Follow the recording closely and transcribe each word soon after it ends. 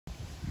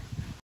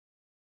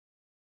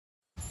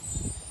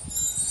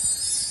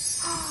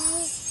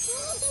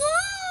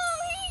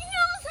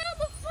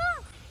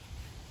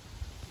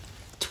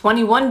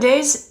21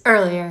 days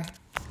earlier.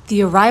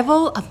 The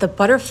arrival of the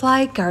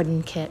butterfly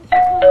garden kit.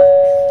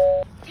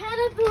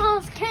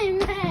 Caterpillars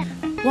came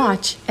in.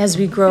 Watch as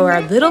we grow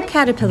our little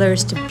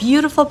caterpillars to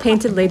beautiful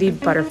painted lady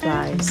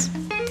butterflies.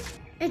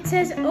 It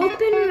says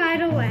open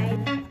right away.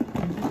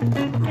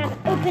 Gotta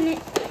open it.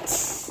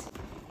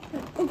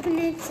 Open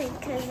it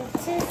because it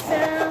says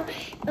so.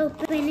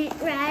 Open it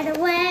right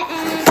away.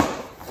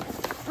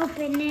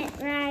 Open it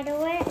right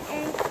away.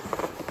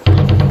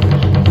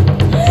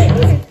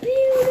 It's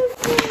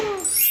beautiful.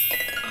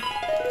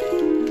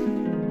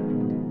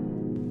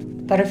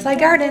 Butterfly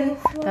garden.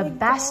 The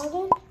best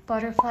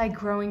butterfly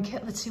growing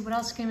kit. Let's see what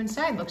else came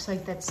inside. Looks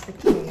like that's the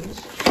cage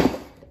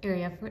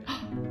area for it.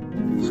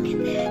 Look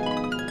at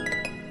that.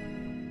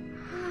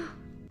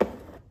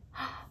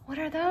 What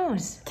are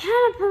those?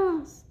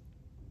 Caterpillars.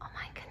 Oh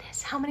my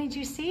goodness. How many do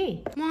you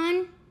see?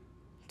 1,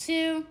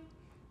 2,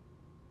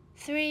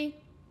 3,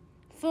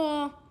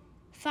 4,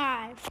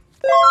 5.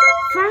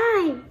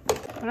 5.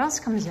 What else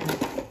comes in?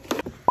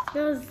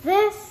 There's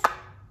this,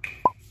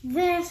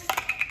 this,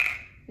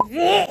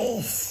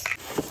 this,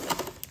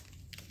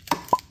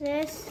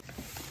 this,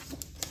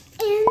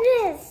 and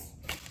this.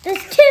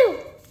 There's 2.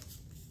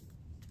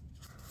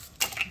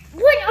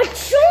 What a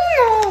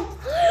journal!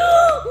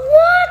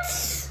 What?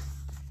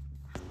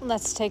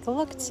 Let's take a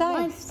look inside.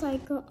 Life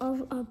cycle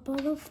of a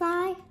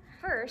butterfly.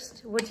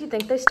 First, what do you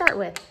think they start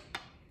with?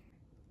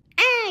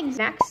 Eggs.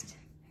 Next.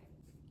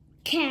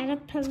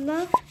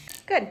 Caterpillar.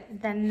 Good.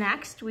 Then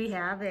next we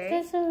have a...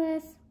 This or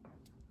this.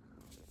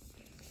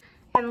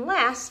 And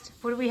last,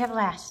 what do we have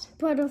last?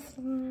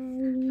 Butterfly.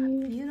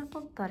 A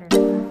beautiful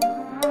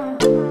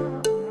butterfly.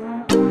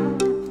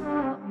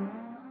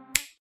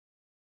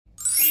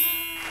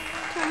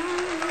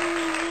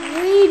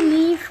 Read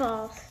me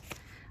first.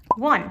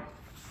 1.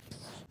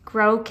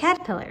 Grow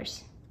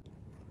caterpillars.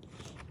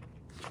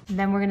 And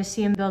then we're going to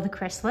see them build a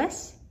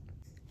chrysalis.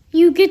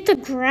 You get to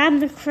grab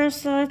the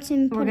chrysalis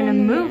and put We're going to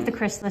them move in. the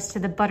chrysalis to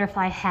the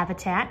butterfly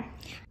habitat.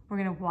 We're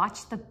going to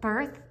watch the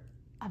birth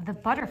of the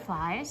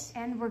butterflies,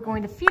 and we're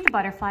going to feed the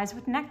butterflies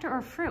with nectar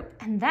or fruit.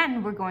 And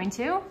then we're going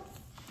to,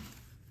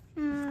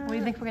 what do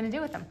you think we're going to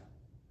do with them?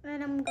 Let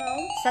them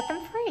go. Set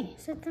them free.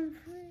 Set them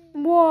free.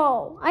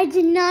 Whoa, I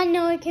did not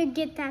know it could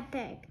get that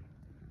big.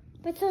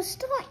 But they're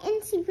still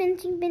incy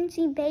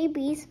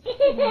babies.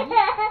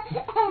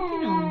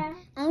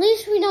 At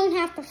least we don't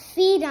have to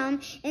feed them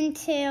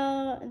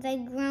until they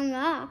grown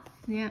up.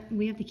 Yeah,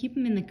 we have to keep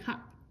them in the cup.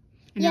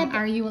 And Yeah, now,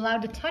 are you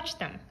allowed to touch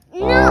them?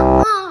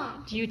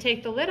 Nuh-uh. Do you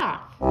take the lid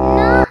off?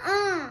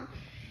 Nuh-uh.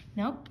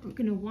 Nope, we're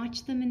gonna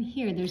watch them in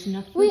here. There's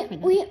enough food for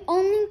them. We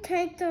only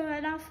take the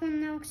lid off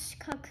when they're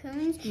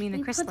cocoons. You mean the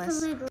We put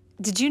chrysalis? lid.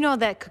 Did you know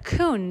that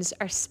cocoons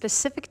are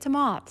specific to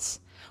moths,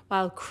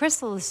 while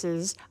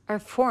chrysalises are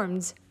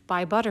formed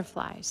by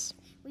butterflies?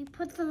 We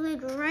put the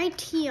lid right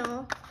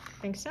here.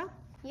 Think so?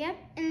 Yep,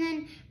 and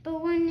then,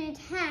 but when it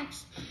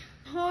hatched,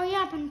 hurry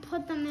up and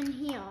put them in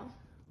here.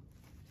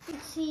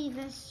 Let's see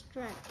this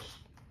stretch.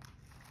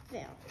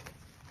 There.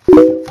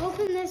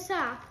 Open this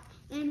up,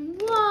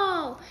 and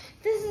whoa,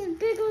 this is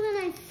bigger than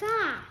I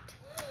thought.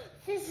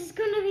 This is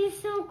gonna be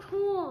so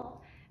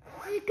cool.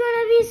 It's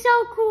gonna be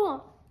so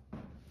cool.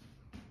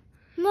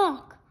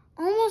 Look,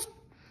 almost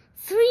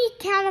 3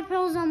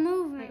 caterpillars are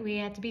moving. Right, we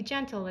have to be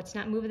gentle. Let's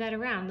not move that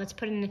around. Let's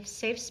put it in a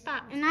safe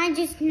spot. And I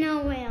just know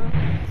where.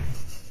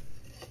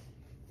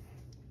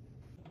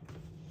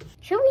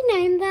 Should we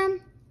name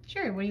them?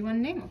 Sure, what do you want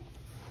to name them?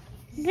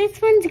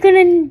 This one's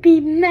gonna be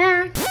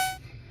Max,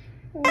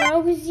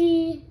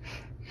 Rosie,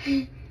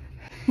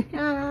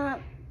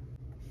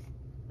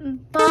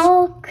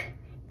 Bulk,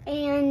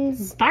 and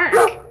Bark.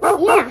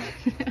 yeah,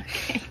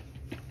 Okay.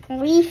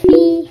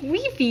 Leafy,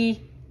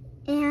 Leafy.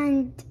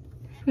 and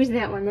Who's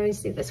that one? Let me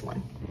see this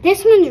one.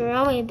 this one's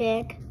really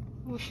big.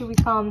 What should we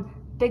call him?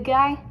 Big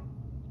guy?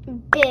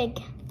 Big.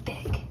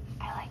 Big.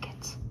 I like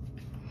it.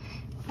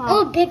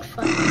 Oh,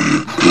 Bigfoot.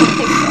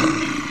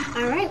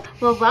 All right.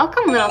 Well,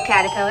 welcome, little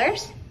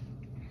caterpillars.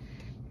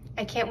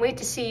 I can't wait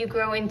to see you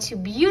grow into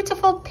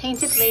beautiful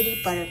painted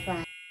lady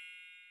butterflies.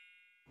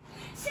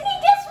 See,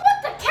 guess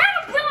what? The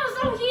caterpillars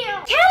are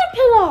here.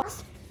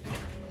 Caterpillars.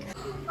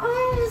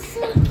 Oh,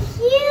 so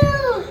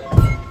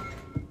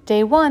cute.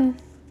 Day 1.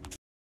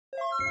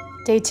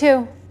 Day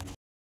 2.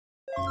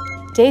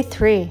 Day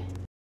 3.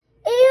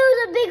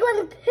 Ew, the big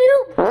one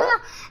poop.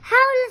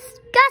 How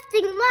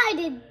disgusting. Why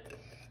did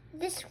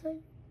this one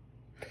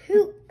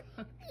poop?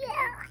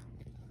 Yeah.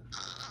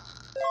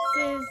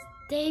 This is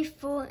day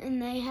 4,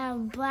 and they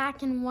have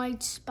black and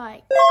white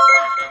spikes.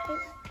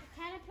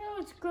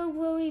 Caterpillars grow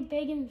really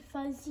big and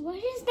fuzzy. What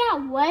is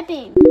that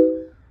webbing?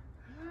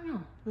 I don't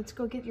know. Let's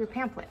go get your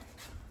pamphlet.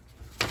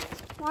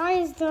 Why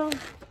is the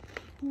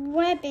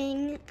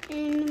webbing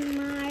in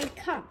my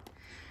cup?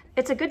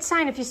 It's a good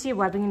sign if you see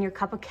webbing in your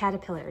cup of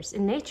caterpillars.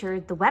 In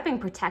nature, the webbing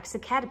protects the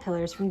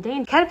caterpillars from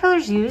danger.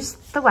 Caterpillars use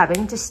the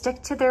webbing to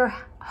stick to their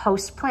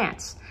host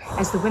plants,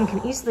 as the wind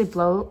can easily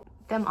blow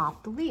them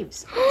off the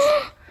leaves.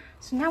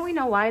 So now we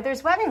know why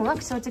there's webbing.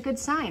 Look, so it's a good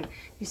sign.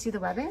 You see the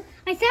webbing?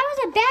 I thought it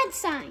was a bad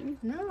sign.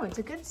 No, it's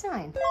a good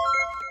sign.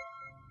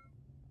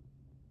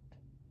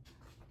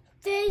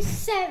 Day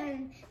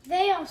 7.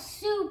 They are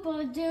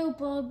super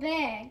duper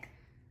big.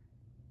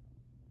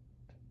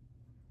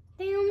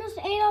 They almost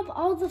ate up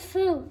all the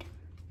food.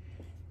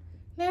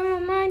 That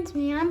reminds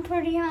me, I'm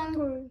pretty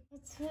hungry.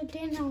 What's for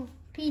dinner?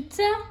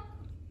 Pizza?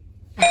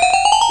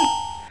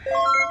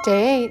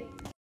 Day 8.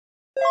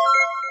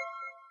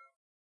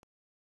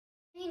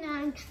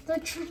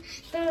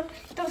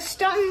 They're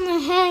starting to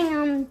hang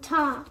on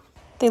top.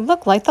 They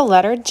look like the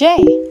letter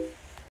J.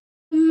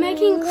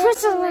 Making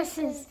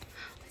chrysalises.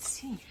 Let's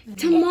see.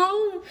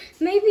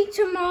 Maybe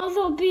tomorrow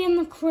they'll be in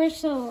the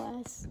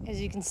chrysalis.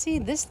 As you can see,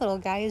 this little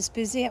guy is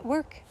busy at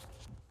work.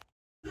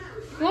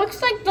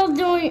 Looks like they're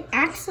doing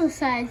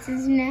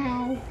exercises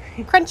now.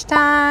 Crunch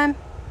time.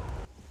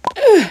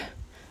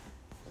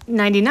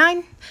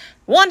 99.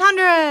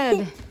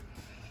 100.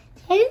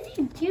 What is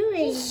he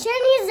doing? He's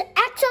shedding his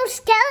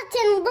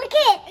exoskeleton. Look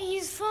it.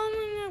 He's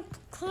forming a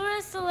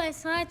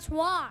chrysalis. Let's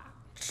watch.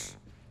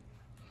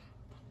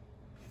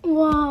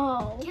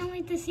 Whoa. Can't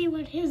wait to see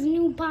what his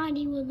new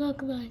body would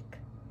look like.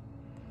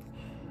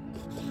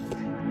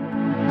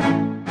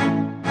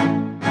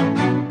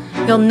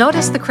 You'll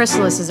notice the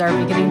chrysalises are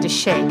beginning to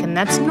shake, and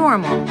that's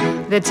normal.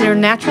 That's their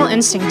natural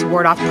instinct to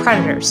ward off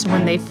predators.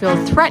 When they feel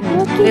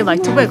threatened, they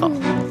like to wiggle.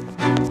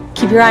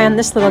 Keep your eye on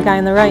this little guy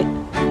on the right.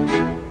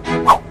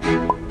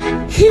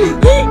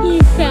 He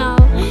fell.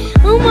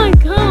 Oh my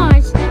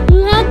gosh.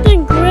 You have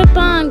to grip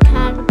on,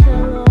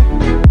 caterpillar.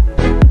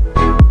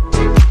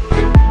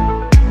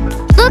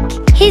 Look,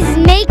 he's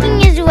making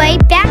his way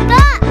back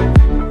up.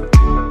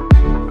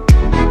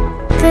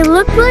 They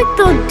look like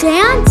they're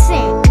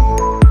dancing.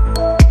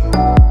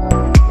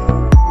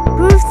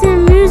 Groove to the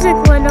music,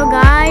 little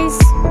guys.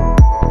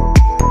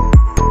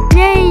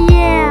 Yeah,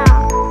 yeah.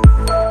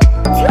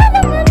 Two of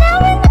them are now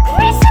in the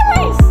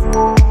chrysalis.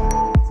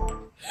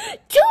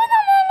 Two of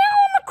them are now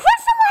in the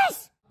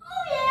chrysalis.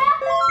 Oh,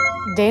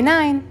 yeah. Day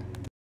 9.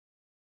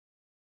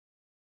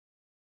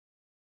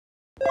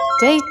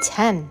 Day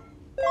 10.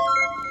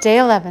 Day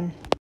 11.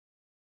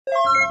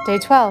 Day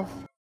 12.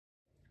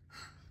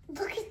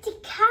 Look at the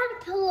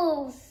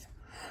caterpillars.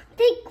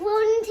 They grow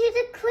into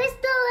the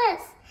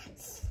chrysalis.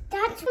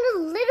 That's when the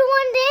little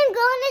one didn't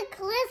go in the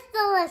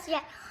chrysalis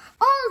yet.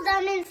 All of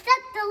them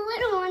except the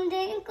little one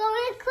didn't go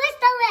in the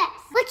chrysalis.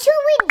 What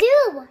should we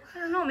do? I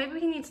don't know, maybe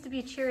he needs to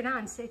be cheered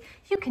on. Say,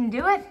 you can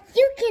do it.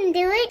 You can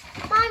do it.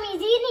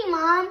 Mommy's eating,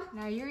 Mom.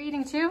 Now you're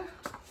eating too?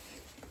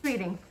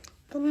 Eating.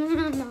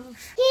 Bananas.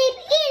 Keep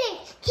eating.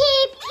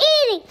 Keep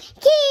eating.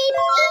 Keep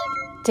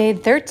eating. Day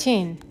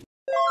 13.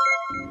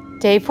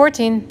 Day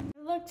 14.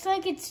 It looks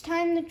like it's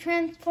time to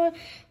transport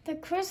the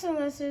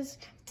chrysalises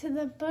to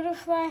the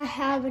butterfly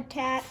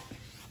habitat.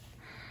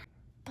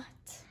 But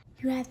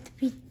you have to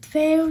be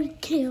very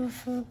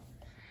careful.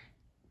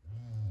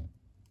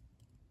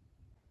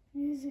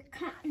 Use a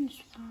cotton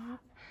swab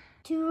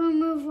to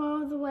remove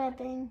all the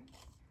webbing.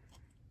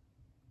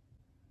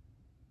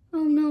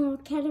 Oh no, a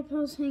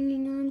caterpillar's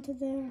hanging on to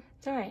there.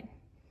 It's all right.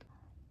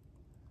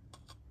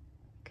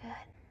 Good.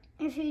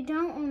 If you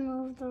don't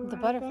remove the webbing,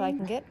 butterfly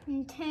can get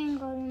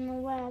entangled in the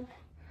web.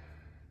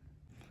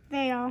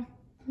 There.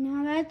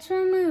 Now that's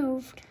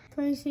removed.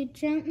 Place it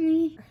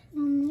gently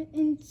on the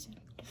insect.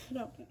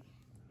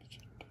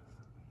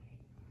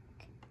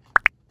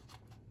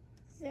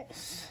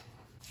 This.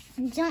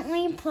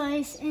 Gently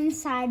place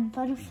inside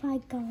butterfly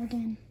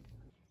garden.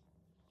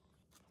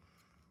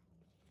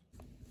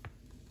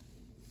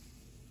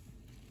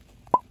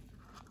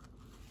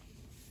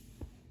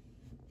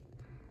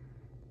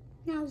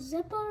 Now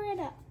zipper it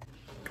up.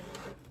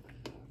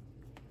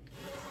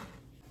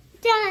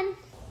 Done.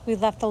 We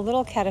left the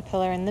little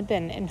caterpillar in the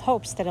bin in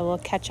hopes that it will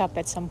catch up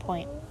at some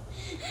point.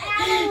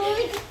 Had a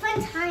really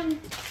fun time.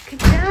 Good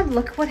job.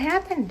 Look what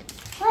happened.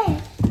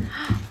 What?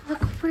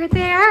 Look where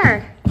they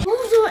are.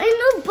 Oh,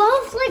 and they're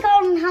both like,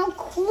 how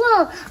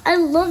cool. I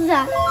love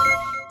that.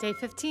 Day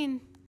 15.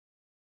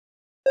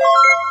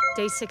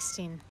 Day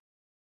 16.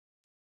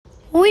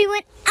 We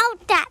went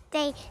out that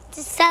day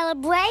to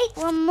celebrate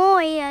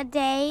Memorial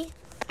Day.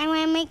 And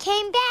when we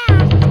came back,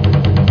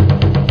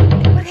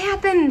 What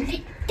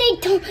happened?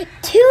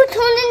 two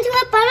turned into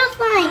a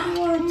butterfly.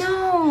 Oh,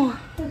 no.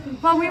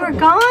 While we were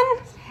gone?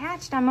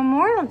 Hatched on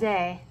Memorial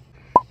Day.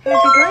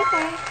 Happy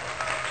birthday.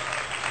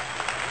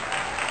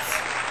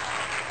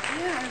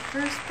 Yeah, our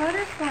first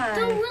butterfly.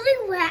 They're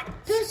really wet.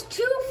 There's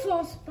two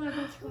false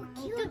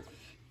butterflies.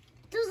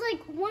 There's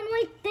like one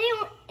right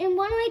there and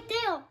one right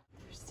there.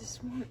 There's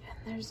this one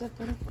and there's a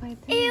butterfly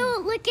there.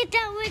 Ew, look at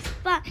that red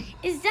spot.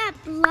 Is that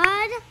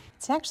blood?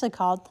 It's actually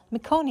called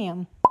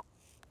meconium.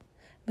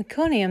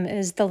 Meconium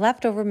is the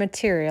leftover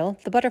material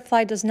the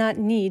butterfly does not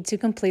need to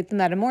complete the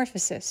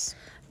metamorphosis.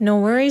 No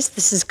worries,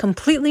 this is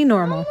completely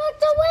normal. Oh, look,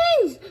 the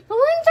wings! The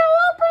wings are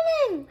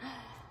opening!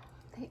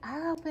 They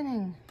are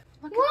opening.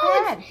 Look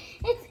Whoa, at that.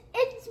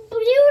 it's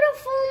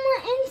beautiful on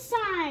the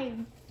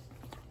inside.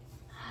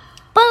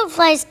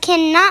 Butterflies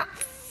cannot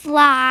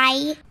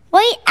fly.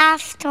 right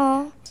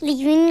after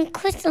leaving the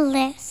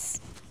chrysalis,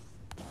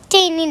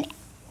 taking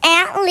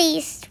at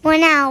least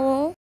 1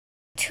 hour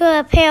to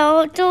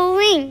prepare the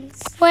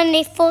wings. When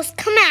they first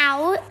come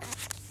out,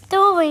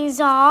 the wings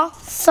are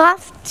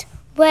soft,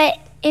 wet,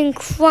 and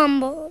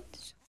crumbled.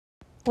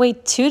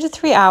 Wait 2 to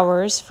 3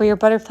 hours for your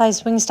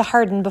butterfly's wings to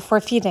harden before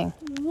feeding.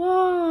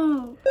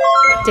 Whoa!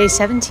 Day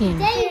 17.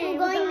 Today we're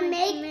going to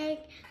make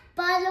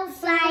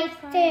butterfly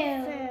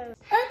food.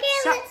 Okay,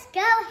 let's go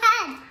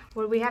ahead.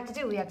 What do we have to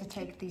do? We have to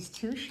take these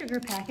 2 sugar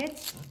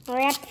packets.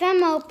 Wrap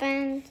them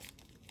open.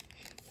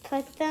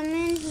 Put them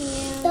in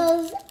here.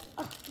 Those.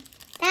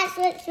 That's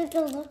what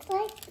sugar looks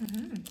like?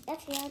 Mm-hmm.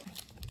 That's right.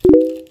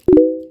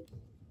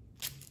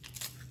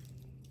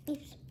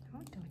 Oops.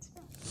 Oh, don't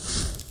spill.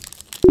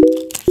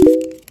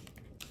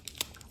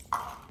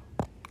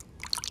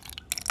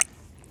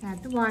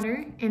 Add the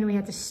water, and we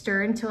have to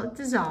stir until it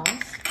dissolves.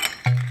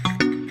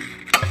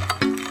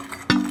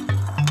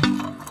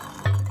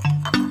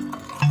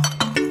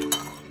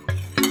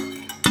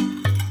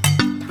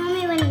 Tell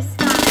me when you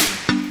stop.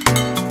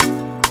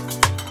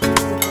 It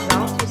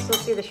dissolves. You still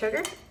see the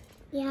sugar?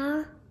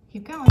 Yeah.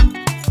 Keep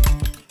going.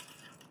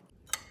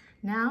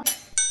 Now,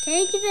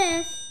 Take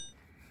this.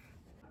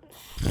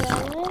 Fill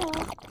it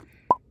up.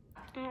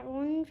 Add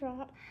 1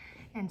 drop.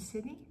 and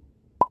Sydney.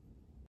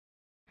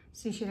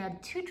 So you should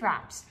add 2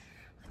 drops.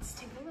 Let's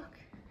take a look.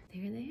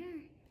 There they are.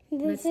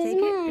 Let's take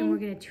it, and we're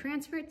going to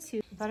transfer it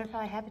to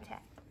butterfly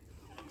habitat.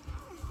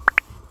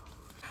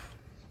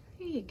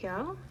 Here you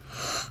go.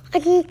 I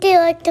think they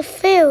like the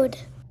food.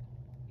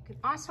 You can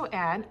also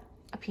add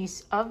a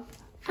piece of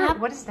fruit.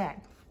 What is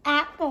that?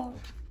 Apple.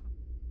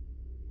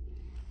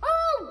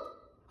 Oh!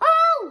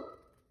 Oh!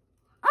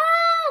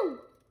 Oh!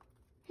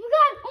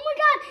 Oh my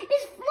god!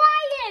 It's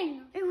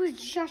flying! It was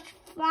just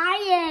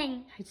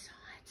flying. I saw it.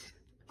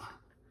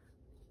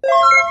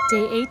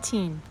 Day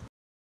 18.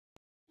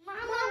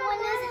 Mama, when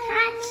it's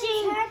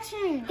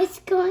hatching. It's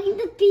going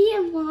to be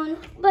a one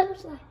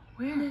butterfly.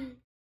 Where?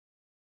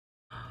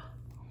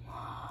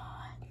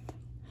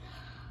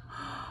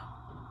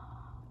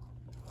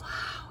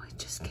 Wow, it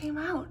just came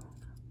out.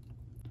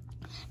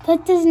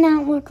 That does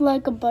not look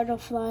like a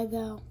butterfly,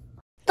 though.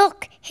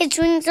 Look, his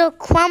wings are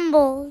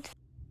crumbled.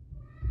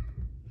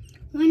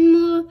 One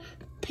more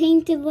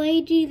painted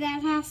lady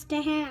that has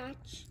to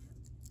hatch.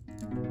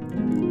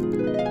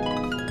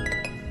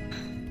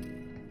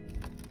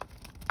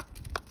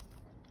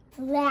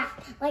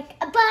 Flap like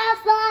a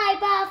butterfly,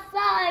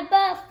 butterfly,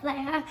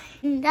 butterfly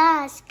in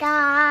the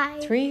sky.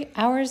 3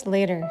 hours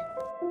later.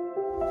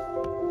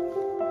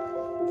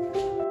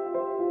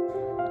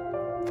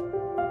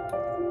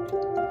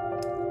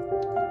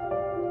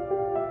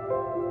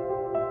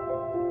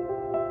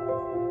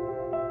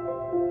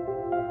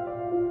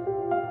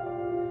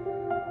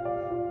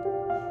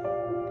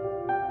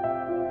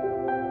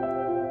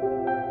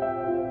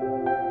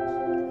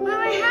 I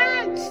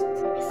hatched.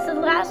 It's the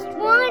last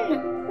one.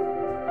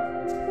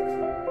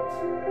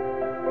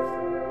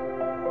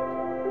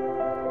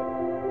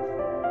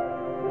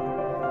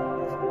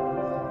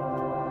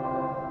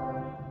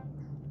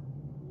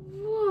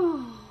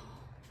 Whoa.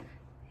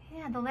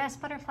 Yeah, the last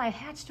butterfly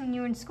hatched when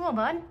you were in school,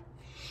 bud.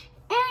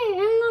 Hey, and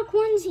look,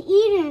 one's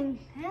eating.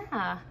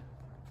 Yeah.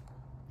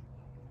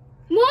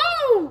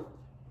 Whoa!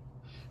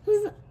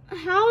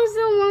 How is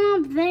the one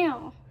up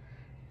there?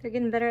 They're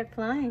getting better at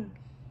flying.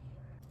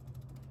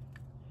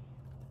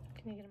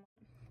 Can I get them?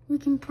 We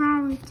can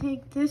probably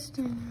take this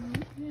down.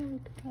 Yeah, we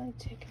could probably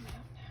take them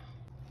out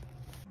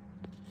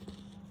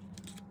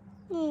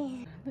now.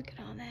 Yeah. Look at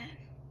all that.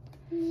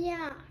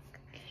 Yeah.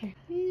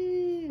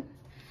 Here.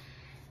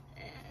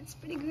 That's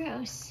pretty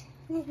gross.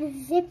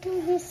 Let's zip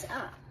this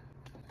up.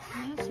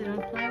 Yeah, so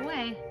don't fly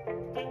away. Look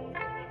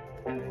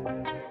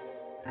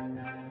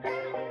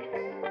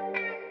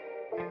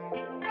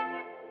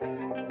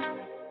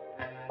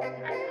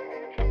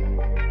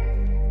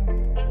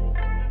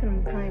at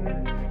him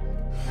climbing.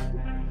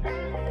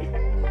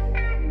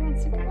 He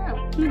wants to come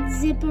out. Let's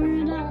zip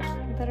it up.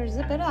 You better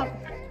zip it up.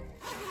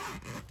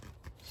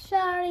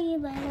 Sorry,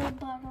 little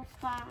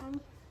butterfly,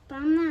 but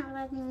I'm not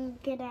letting you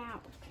get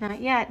out.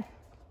 Not yet.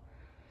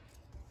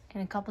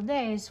 In a couple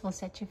days, we'll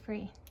set you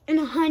free. In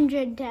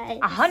 100 days.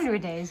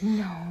 100 days?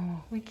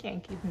 No, we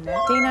can't keep him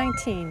that. Day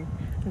 19.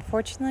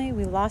 Unfortunately,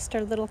 we lost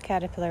our little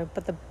caterpillar,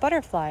 but the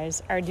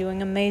butterflies are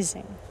doing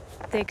amazing.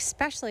 They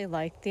especially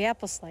like the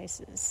apple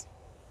slices.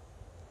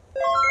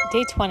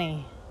 Day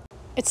 20.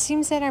 It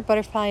seems that our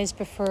butterflies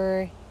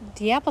prefer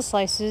the apple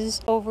slices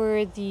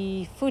over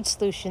the food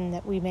solution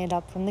that we made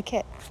up from the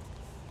kit.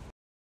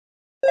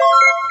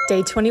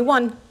 Day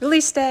 21.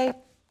 Release day.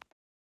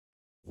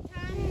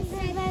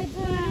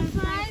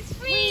 Butterflies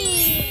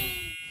free.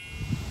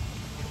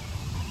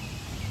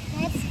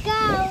 Let's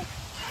go.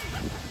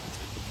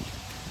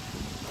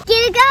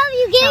 Get it go,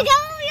 you get it go,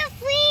 you're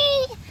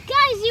free.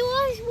 Guys, you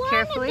always wanted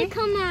Carefully. to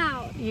come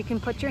out. You can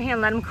put your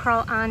hand, let them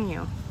crawl on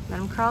you. Let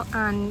them crawl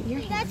on your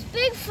hand. That's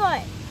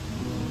Bigfoot.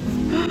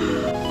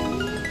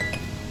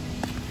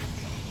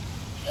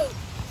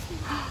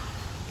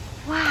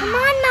 Wow. Come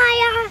on,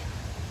 Maya.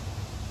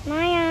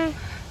 Maya.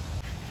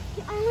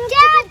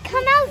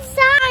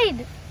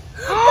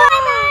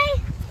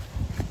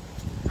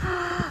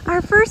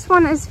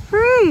 one is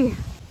free.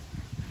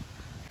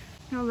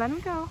 No, let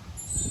him go.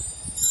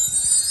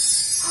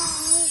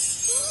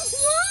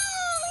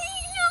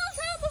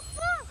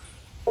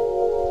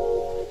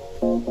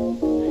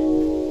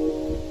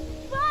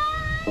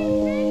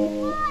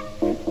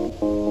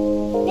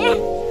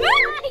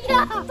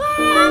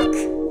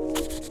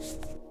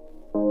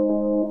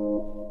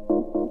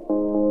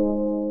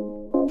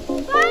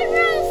 Bye,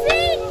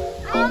 Rosie.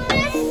 I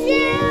miss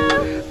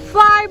you.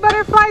 Fly,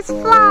 butterflies,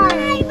 fly.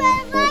 Bye,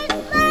 butterflies,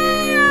 fly.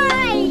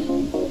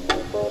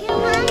 You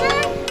wanna?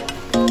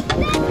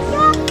 Let's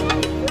go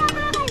and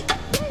fly.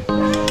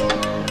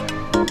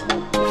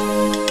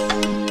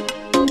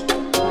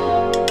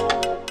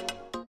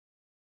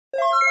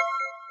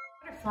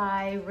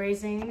 Butterfly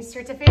raising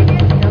certificate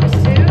goes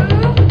to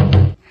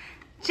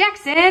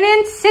Jackson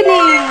and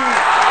Sydney.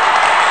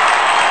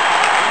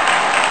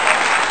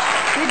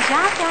 Good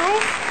job,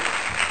 guys.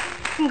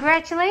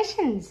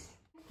 Congratulations.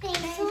 Thanks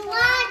for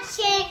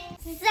watching.